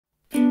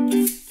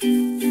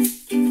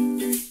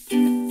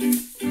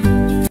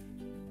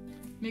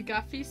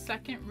McGuffey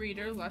Second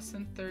Reader,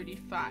 Lesson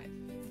 35.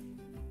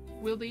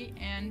 Willie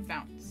and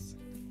Bounce.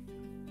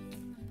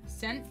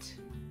 Scent,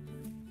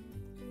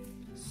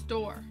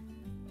 store.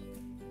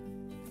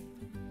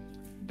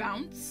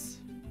 Bounce,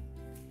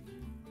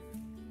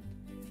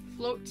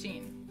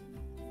 floating.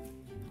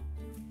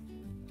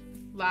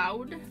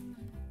 Loud,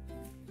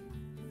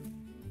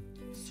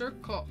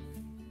 circle.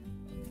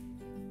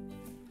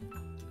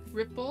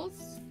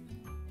 Ripples,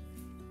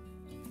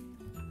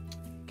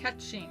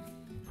 catching.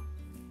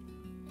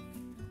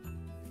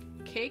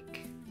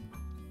 Cake,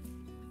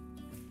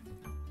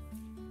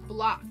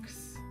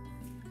 blocks.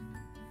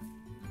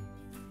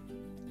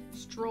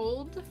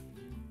 Strolled,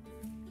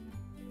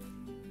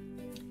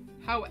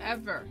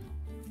 however.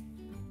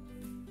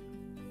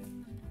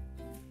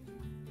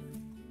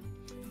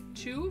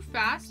 Two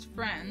fast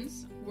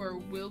friends were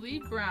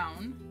Willie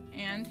Brown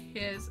and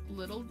his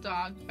little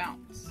dog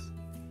Bounce.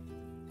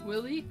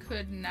 Willie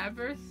could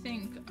never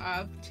think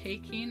of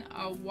taking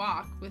a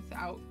walk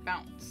without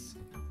Bounce.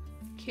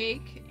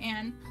 Cake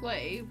and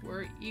play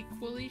were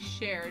equally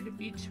shared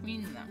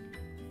between them.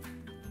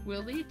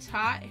 Willie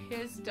taught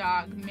his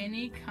dog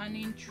many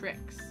cunning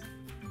tricks,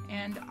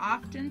 and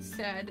often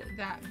said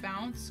that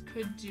Bounce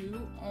could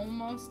do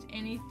almost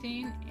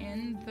anything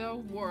in the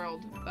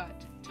world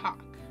but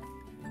talk.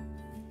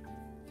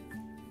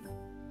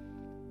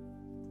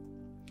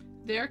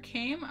 There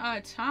came a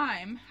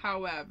time,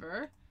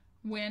 however,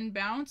 when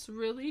Bounce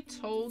really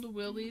told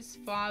Willie's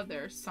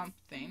father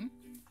something,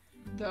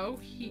 though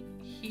he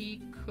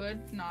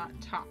could not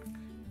talk.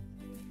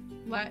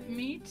 Let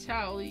me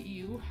tell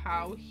you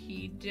how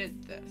he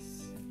did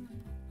this.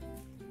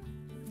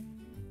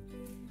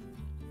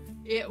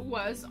 It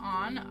was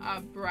on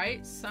a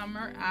bright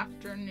summer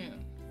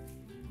afternoon.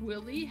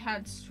 Willie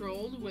had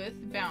strolled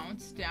with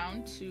Bounce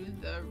down to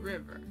the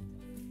river,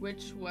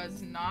 which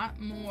was not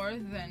more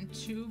than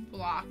 2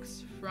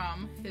 blocks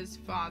from his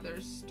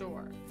father's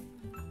store.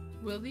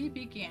 Willie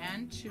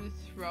began to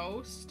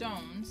throw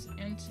stones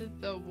into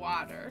the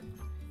water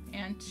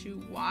and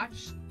to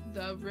watch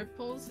the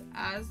ripples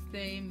as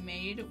they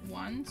made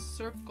one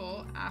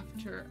circle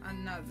after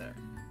another.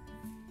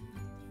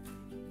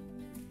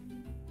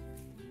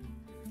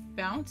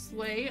 Bounce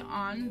lay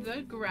on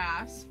the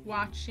grass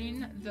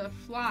watching the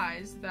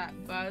flies that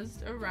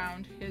buzzed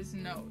around his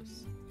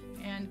nose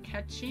and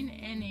catching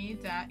any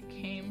that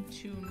came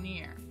too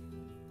near.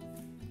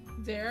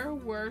 There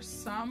were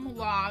some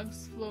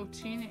logs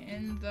floating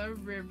in the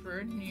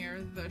river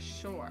near the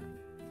shore.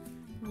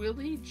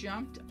 Willie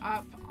jumped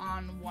up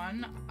on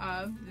one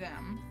of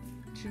them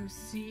to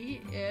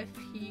see if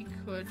he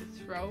could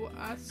throw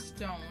a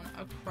stone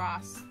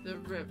across the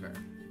river.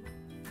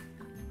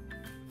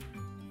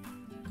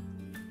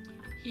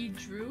 He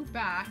drew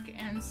back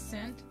and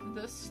sent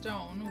the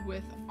stone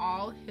with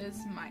all his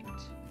might.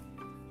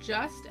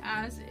 Just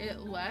as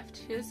it left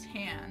his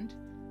hand,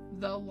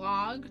 the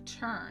log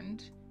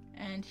turned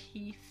and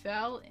he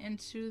fell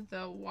into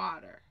the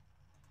water.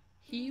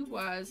 He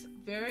was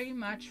very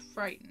much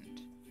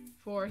frightened,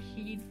 for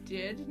he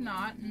did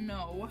not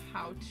know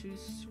how to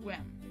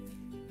swim,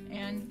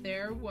 and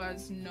there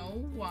was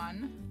no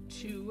one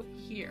to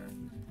hear,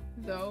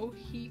 though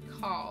he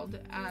called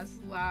as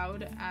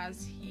loud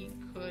as he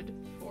could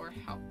for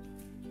help.